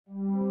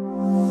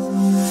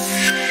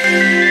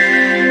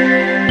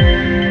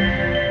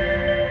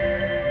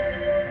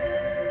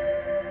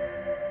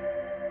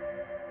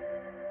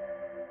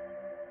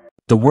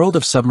The world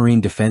of submarine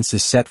defense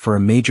is set for a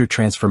major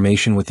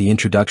transformation with the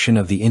introduction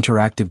of the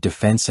Interactive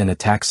Defense and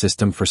Attack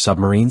System for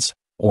Submarines,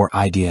 or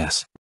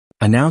IDAS.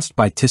 Announced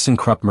by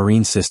ThyssenKrupp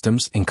Marine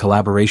Systems in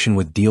collaboration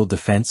with Diehl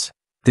Defense,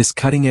 this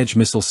cutting-edge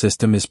missile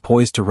system is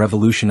poised to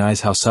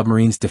revolutionize how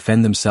submarines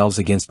defend themselves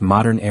against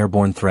modern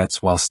airborne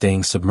threats while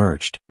staying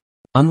submerged.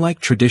 Unlike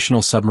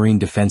traditional submarine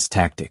defense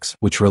tactics,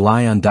 which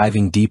rely on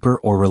diving deeper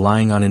or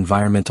relying on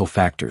environmental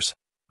factors,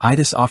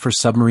 IDAS offers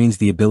submarines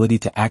the ability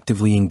to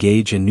actively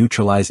engage and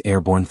neutralize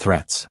airborne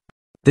threats.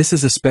 This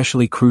is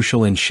especially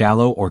crucial in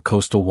shallow or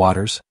coastal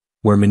waters,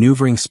 where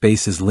maneuvering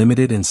space is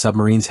limited and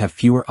submarines have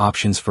fewer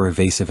options for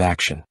evasive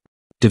action.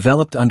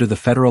 Developed under the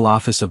Federal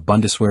Office of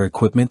Bundeswehr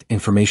Equipment,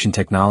 Information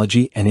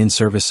Technology and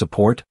In-Service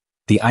Support,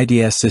 the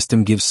IDAS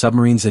system gives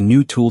submarines a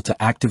new tool to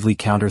actively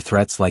counter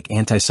threats like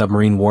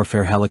anti-submarine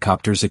warfare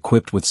helicopters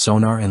equipped with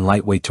sonar and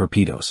lightweight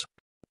torpedoes.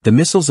 The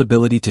missile's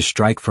ability to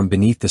strike from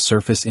beneath the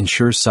surface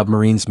ensures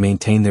submarines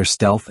maintain their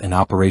stealth and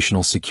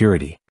operational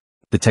security.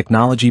 The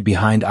technology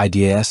behind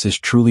IDAS is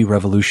truly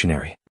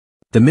revolutionary.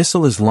 The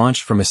missile is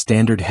launched from a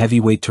standard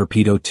heavyweight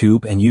torpedo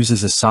tube and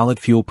uses a solid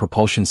fuel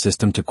propulsion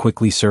system to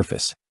quickly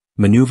surface,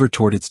 maneuver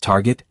toward its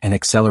target, and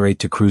accelerate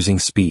to cruising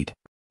speed.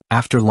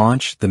 After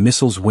launch, the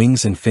missile's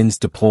wings and fins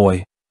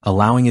deploy,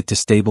 allowing it to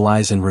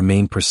stabilize and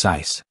remain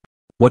precise.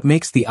 What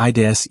makes the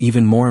IDAS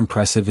even more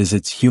impressive is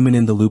its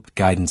human-in-the-loop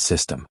guidance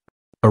system.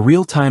 A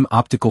real-time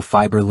optical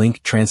fiber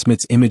link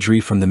transmits imagery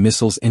from the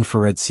missile's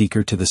infrared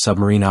seeker to the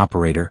submarine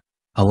operator,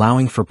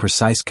 allowing for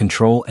precise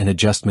control and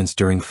adjustments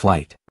during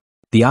flight.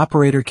 The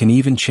operator can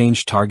even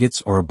change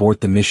targets or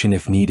abort the mission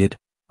if needed,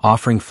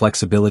 offering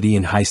flexibility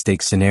in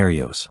high-stakes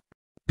scenarios.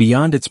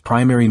 Beyond its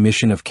primary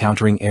mission of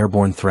countering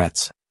airborne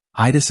threats,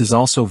 IDAS is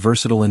also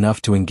versatile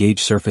enough to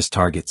engage surface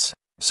targets,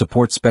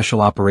 support special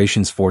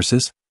operations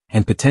forces,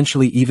 and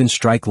potentially even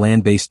strike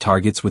land-based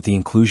targets with the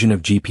inclusion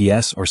of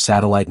GPS or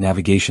satellite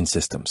navigation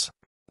systems.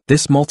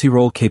 This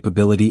multi-role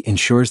capability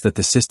ensures that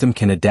the system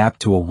can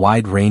adapt to a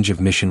wide range of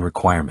mission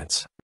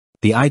requirements.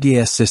 The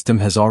IDAS system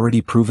has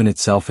already proven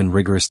itself in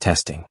rigorous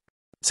testing.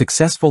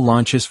 Successful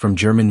launches from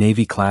German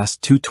Navy-class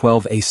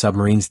 212A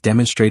submarines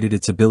demonstrated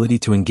its ability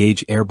to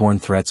engage airborne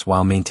threats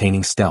while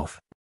maintaining stealth.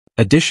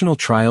 Additional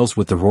trials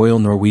with the Royal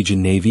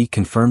Norwegian Navy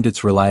confirmed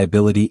its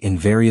reliability in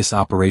various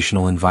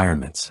operational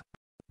environments.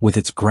 With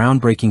its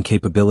groundbreaking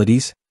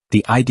capabilities,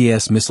 the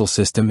IDAS missile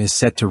system is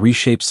set to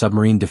reshape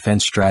submarine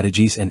defense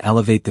strategies and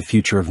elevate the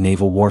future of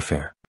naval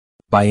warfare.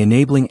 By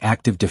enabling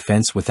active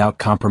defense without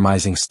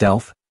compromising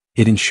stealth,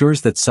 it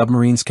ensures that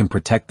submarines can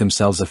protect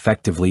themselves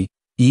effectively,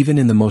 even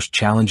in the most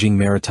challenging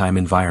maritime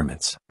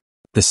environments.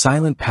 The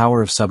silent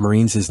power of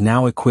submarines is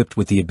now equipped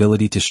with the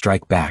ability to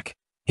strike back,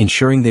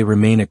 ensuring they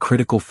remain a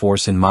critical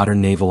force in modern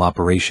naval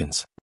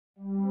operations.